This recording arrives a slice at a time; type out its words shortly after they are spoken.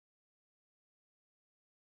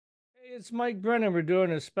It's Mike Brennan. We're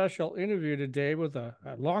doing a special interview today with a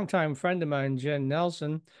longtime friend of mine, Jen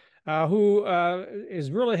Nelson, who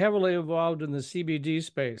is really heavily involved in the CBD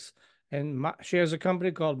space. And she has a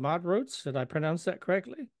company called ModRütz. Did I pronounce that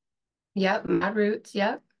correctly? Yep, ModRütz,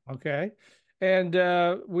 yep. Okay. And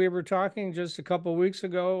we were talking just a couple of weeks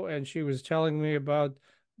ago, and she was telling me about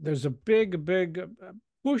there's a big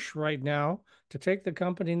push right now to take the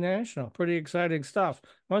company national. Pretty exciting stuff.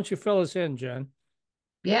 Why don't you fill us in, Jen?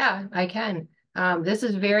 Yeah, I can. This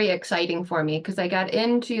is very exciting for me because I got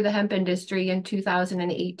into the hemp industry in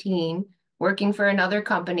 2018, working for another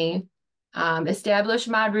company, established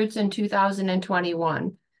ModRütz in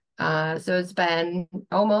 2021. So it's been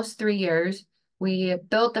almost 3 years. We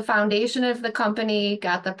built the foundation of the company,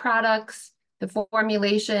 got the products, the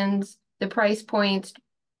formulations, the price points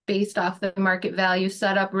based off the market value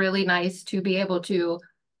set up really nice to be able to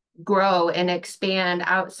grow and expand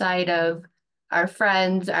outside of our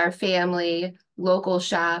friends, our family, local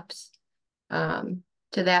shops, to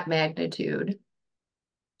that magnitude.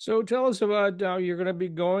 So tell us about you're going to be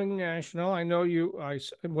going national. I know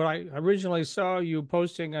what I originally saw you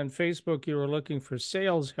posting on Facebook, you were looking for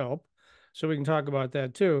sales help. So we can talk about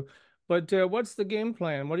that too. But what's the game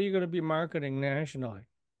plan? What are you going to be marketing nationally?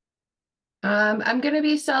 I'm going to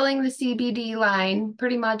be selling the CBD line,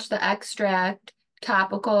 pretty much the extract,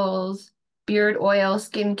 topicals, beard oil,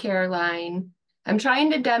 skincare line. I'm trying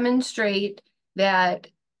to demonstrate that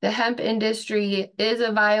the hemp industry is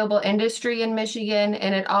a viable industry in Michigan,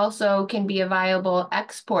 and it also can be a viable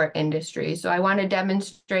export industry. So I want to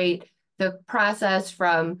demonstrate the process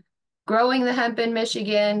from growing the hemp in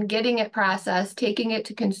Michigan, getting it processed, taking it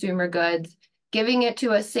to consumer goods, giving it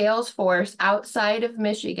to a sales force outside of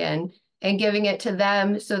Michigan and giving it to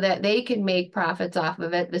them so that they can make profits off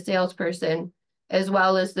of it, the salesperson, as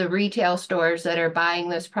well as the retail stores that are buying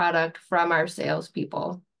this product from our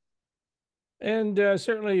salespeople. And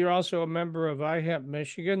certainly, you're also a member of iHemp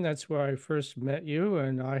Michigan. That's where I first met you.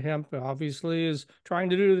 And iHemp obviously is trying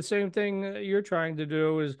to do the same thing that you're trying to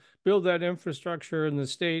do, is build that infrastructure in the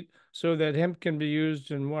state so that hemp can be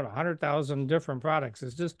used in 100,000 different products.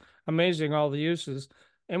 It's just amazing all the uses.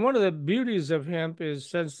 And one of the beauties of hemp is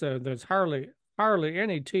since there's hardly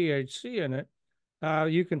any THC in it,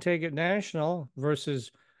 you can take it national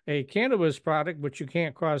versus a cannabis product, which you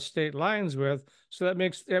can't cross state lines with. So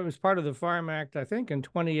that was part of the Farm Act, I think, in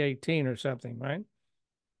 2018 or something, right?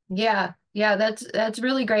 Yeah, that's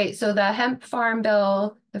really great. So the hemp farm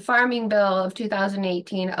bill, the farming bill of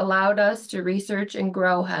 2018 allowed us to research and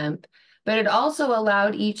grow hemp, but it also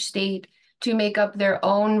allowed each state to make up their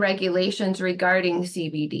own regulations regarding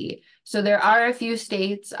CBD. So there are a few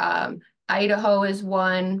states, Idaho is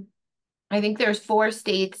one. I think there's 4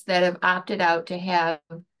 states that have opted out to have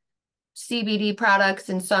CBD products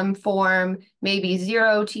in some form, maybe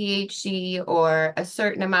zero THC or a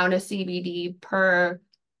certain amount of CBD per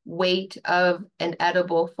weight of an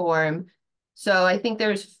edible form. So I think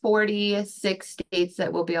there's 46 states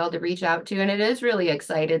that we'll be able to reach out to. And it is really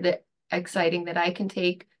exciting that I can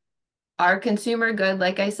take our consumer good,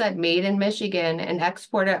 like I said, made in Michigan and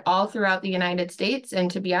export it all throughout the United States.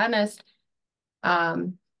 And to be honest,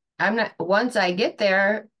 I'm not, once I get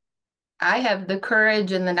there, I have the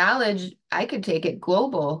courage and the knowledge, I could take it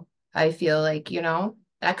global. I feel like,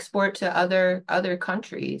 export to other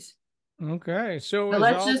countries. Okay. So But is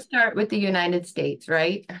let's all just start with the United States,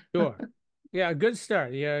 right? sure. Yeah, good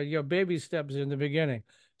start. Yeah, your baby steps in the beginning.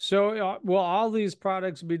 So, will all these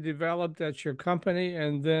products be developed at your company,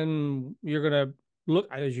 and then you're going to look,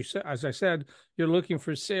 as you said, as I said, you're looking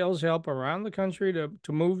for sales help around the country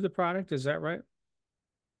to move the product. Is that right?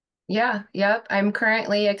 Yeah, yep. I'm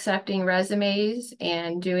currently accepting resumes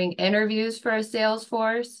and doing interviews for a sales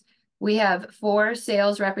force. We have 4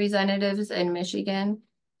 sales representatives in Michigan.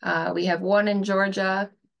 We have 1 in Georgia,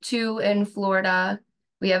 2 in Florida.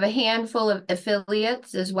 We have a handful of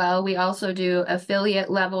affiliates as well. We also do affiliate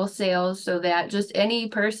level sales so that just any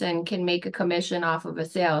person can make a commission off of a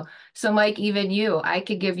sale. So Mike, even you, I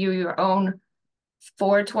could give you your own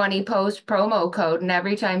 420 post promo code, and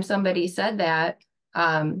every time somebody said that,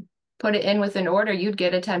 put it in with an order, you'd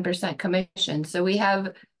get a 10% commission. So we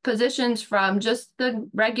have positions from just the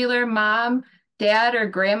regular mom, dad, or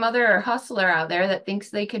grandmother or hustler out there that thinks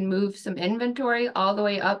they can move some inventory all the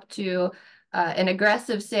way up to an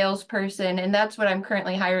aggressive salesperson. And that's what I'm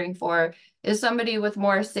currently hiring for, is somebody with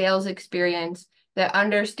more sales experience that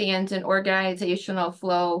understands an organizational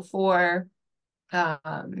flow for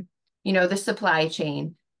the supply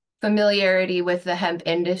chain, familiarity with the hemp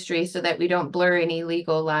industry so that we don't blur any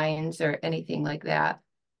legal lines or anything like that.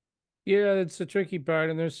 Yeah, it's a tricky part,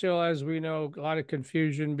 and there's still, as we know, a lot of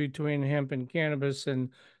confusion between hemp and cannabis, and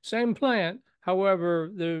same plant. However,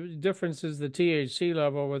 the difference is the THC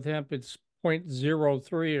level. With hemp, it's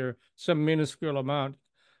 0.03 or some minuscule amount.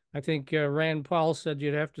 I think Rand Paul said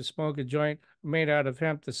you'd have to smoke a joint made out of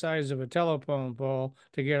hemp the size of a telephone pole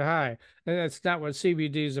to get high, and that's not what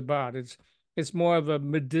CBD is about. It's more of a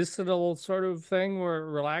medicinal sort of thing where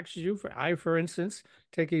it relaxes you. For instance,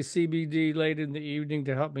 take a CBD late in the evening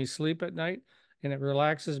to help me sleep at night, and it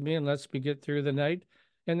relaxes me and lets me get through the night.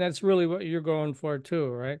 And that's really what you're going for too,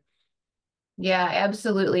 right? Yeah,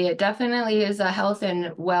 absolutely. It definitely is a health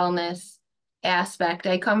and wellness aspect.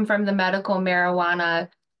 I come from the medical marijuana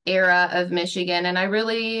era of Michigan, and I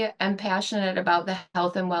really am passionate about the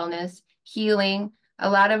health and wellness, healing. A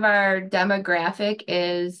lot of our demographic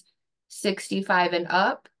is 65 and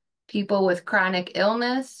up, people with chronic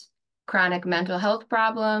illness, chronic mental health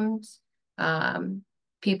problems, um,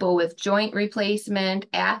 people with joint replacement,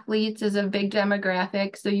 athletes is a big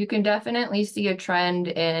demographic. So you can definitely see a trend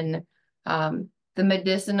in the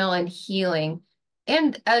medicinal and healing.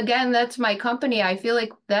 And again, that's my company. I feel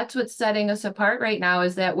like that's what's setting us apart right now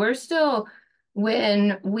is that we're still,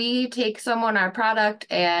 when we take someone our product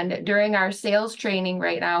and during our sales training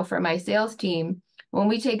right now for my sales team, when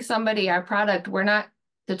we take somebody our product, we're not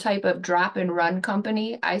the type of drop and run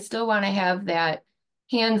company. I still want to have that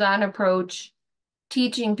hands-on approach,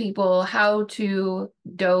 teaching people how to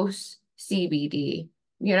dose CBD.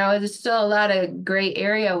 You know, there's still a lot of gray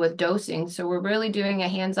area with dosing. So we're really doing a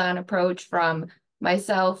hands-on approach from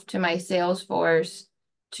myself to my sales force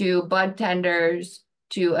to bud tenders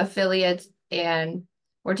to affiliates. And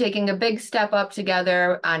we're taking a big step up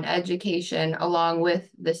together on education along with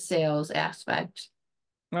the sales aspect.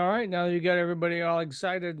 All right, now you got everybody all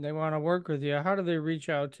excited and they want to work with you. How do they reach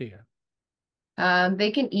out to you?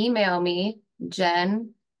 They can email me,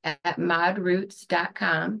 Jen at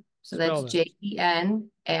modrutz.com. So that's Spell that.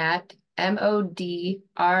 JEN at MODRUTZ.com.